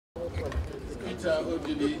Dr.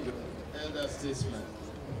 Odili, Elder Statesman.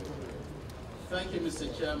 Thank you,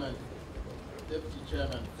 Mr. Chairman, Deputy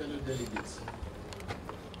Chairman, fellow delegates.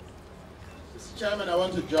 Mr. Chairman, I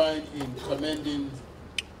want to join in commending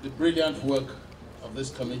the brilliant work of this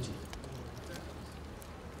committee.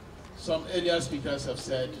 Some earlier speakers have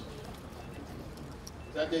said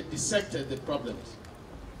that they dissected the problems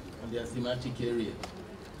in their thematic areas.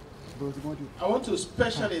 I want to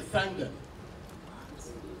especially thank them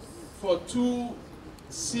for two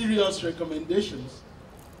serious recommendations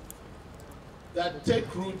that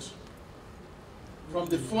take root from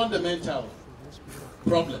the fundamental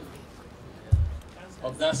problem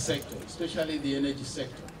of that sector, especially the energy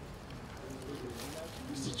sector.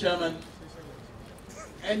 Mr. Chairman,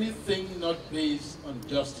 anything not based on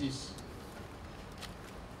justice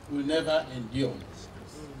will never endure.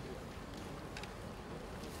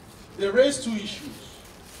 They raise two issues.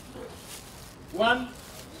 One,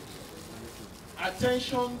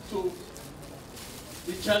 attention to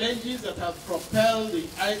the challenges that have propelled the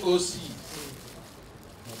IOC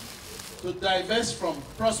to divest from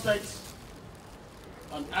prospects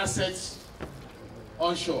on assets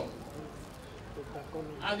onshore.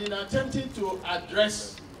 And in attempting to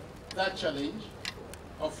address that challenge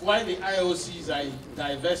of why the IOCs are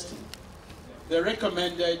divesting, they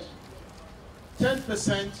recommended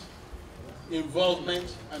 10%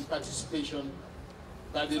 involvement and participation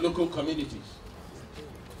by the local communities.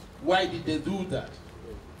 Why did they do that?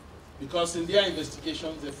 Because in their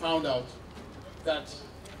investigations, they found out that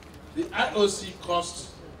the IOC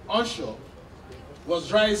cost onshore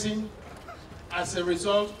was rising as a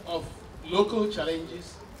result of local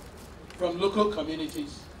challenges from local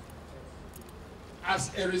communities,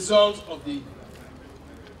 as a result of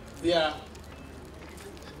their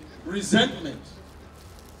resentment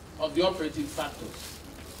of the operating factors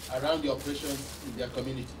around the operations in their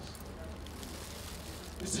communities.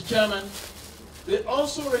 Mr. Chairman, they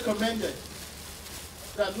also recommended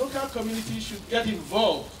that local communities should get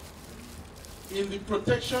involved in the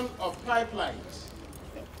protection of pipelines.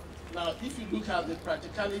 Now, if you look at the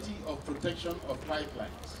practicality of protection of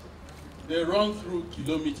pipelines, they run through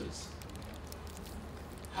kilometers.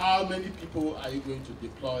 How many people are you going to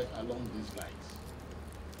deploy along these lines?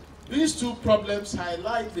 These two problems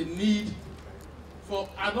highlight the need for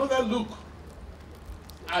another look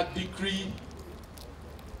at Decree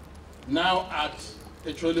now at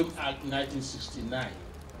Petroleum Act 1969.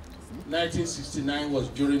 1969 was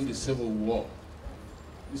during the Civil War.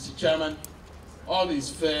 Mr. Chairman, all is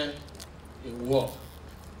fair in war,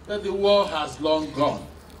 but the war has long gone.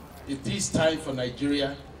 It is time for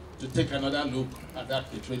Nigeria to take another look at that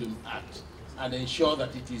Petroleum Act and ensure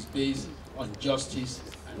that it is based on justice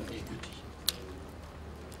and equity.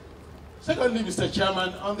 Secondly, Mr.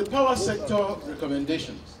 Chairman, on the power sector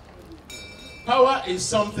recommendations, power is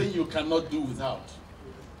something you cannot do without.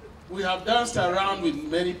 We have danced around with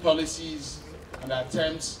many policies and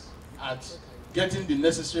attempts at getting the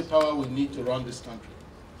necessary power we need to run this country.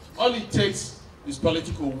 All it takes is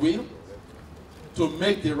political will to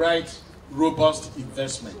make the right, robust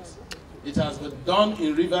investment. It has been done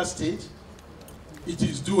in Rivers State. It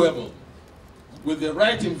is doable. With the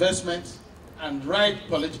right investment and right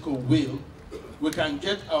political will, we can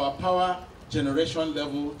get our power generation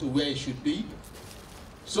level to where it should be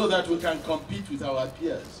so that we can compete with our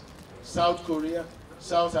peers. South Korea,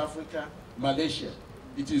 South Africa, Malaysia.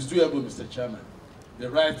 It is doable, Mr. Chairman. The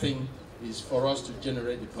right thing is for us to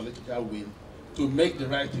generate the political will to make the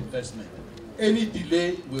right investment. Any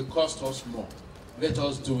delay will cost us more. Let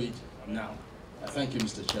us do it now. I thank you,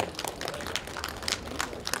 Mr. Chairman.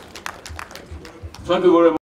 Thank you very much.